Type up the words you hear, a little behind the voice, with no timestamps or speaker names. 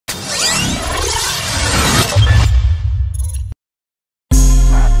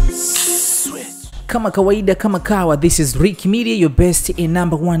Kama kawaida kama kawa, this is Rick Media, your best and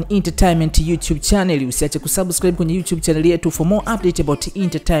 #1 entertainment YouTube channel. Usiache kusubscribe kwenye YouTube channel yetu for more update about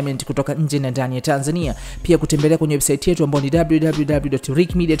entertainment kutoka nje na ndani ya Tanzania. Pia kutembelea kwenye website yetu ambayo ni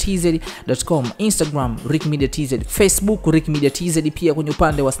www.rickmediatz.com, Instagram Rick Media TZ, Facebook Rick Media TZ, pia kwenye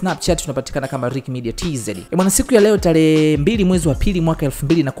upande wa Snapchat tunapatikana kama Rick Media TZ. Bwana, siku ya leo tarehe 2 mwezi wa pili mwaka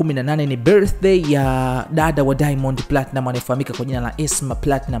 2018 ni birthday ya dada wa Diamond Platinum anayefahamika kwa jina la Esma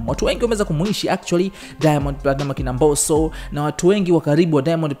Platinum. Watu wengi wameweza kumuishi actually Diamond Platinum kina Mbosso na watu wengi wa karibu wa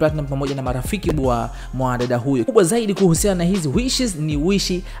Diamond Platinum pamoja na marafiki wa dada huyo. Kubwa zaidi kuhusiana na hizi wishes ni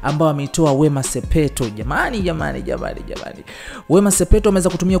wishi ambao ameitoa Wema Sepetu. Jamani. Wema Sepetu ameweza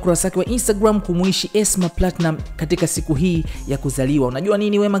kutumia ukurasa wake wa Instagram kumuishi Esma Platinum katika siku hii ya kuzaliwa. Unajua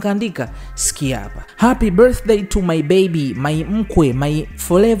nini Wema kaandika? Sikia hapa. Happy birthday to my baby, my mkwe, my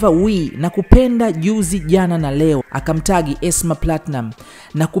forever we. Nakupenda juzi, jana na leo. Akamtagi Esma Platinum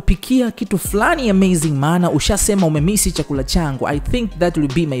na kupikia kitu fulani amazing, maana ushasema umemisi chakula changu. I think that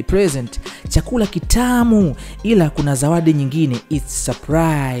will be my present. Chakula kitamu, ila kuna zawadi nyingine, it's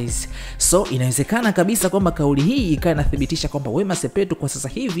surprise. So inawezekana kabisa kwamba kauli hii ikawa inathibitisha kwamba Wema Sepetu kwa sasa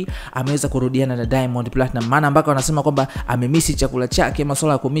hivi ameweza kurudiana na Diamond Platinum, maana mpaka wanasema kwamba amemisi chakula chake,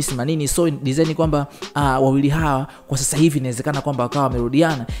 masuala ya kumisi manini. So design kwamba wawili hawa kwa sasa hivi inawezekana kwamba wakawa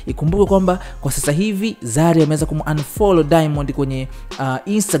wamerudiana. Ikumbuke kwamba kwa sasa hivi Zari ameweza kumunfollow Diamond kwenye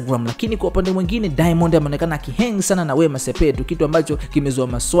Instagram, lakini kwa upande mwingine Diamond ameonekana akihang sana na Wema Sepetu, kitu ambacho kimezua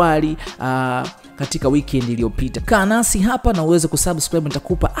maswali katika weekend iliyopita. Kaa nasi hapa na uweze kusubscribe,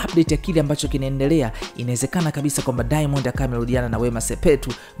 nitakupa update ya kile ambacho kinaendelea. Inawezekana kabisa kwamba Diamond akamerudiana na Wema Sepetu,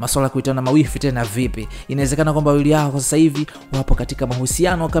 masuala kuitana mawifi tena vipi. Inawezekana kwamba wawili hao kwa sasa hivi wapo katika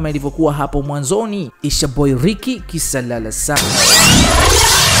mahusiano kama ilivyokuwa hapo mwanzoni. Isha boy Ricky kisalala sana.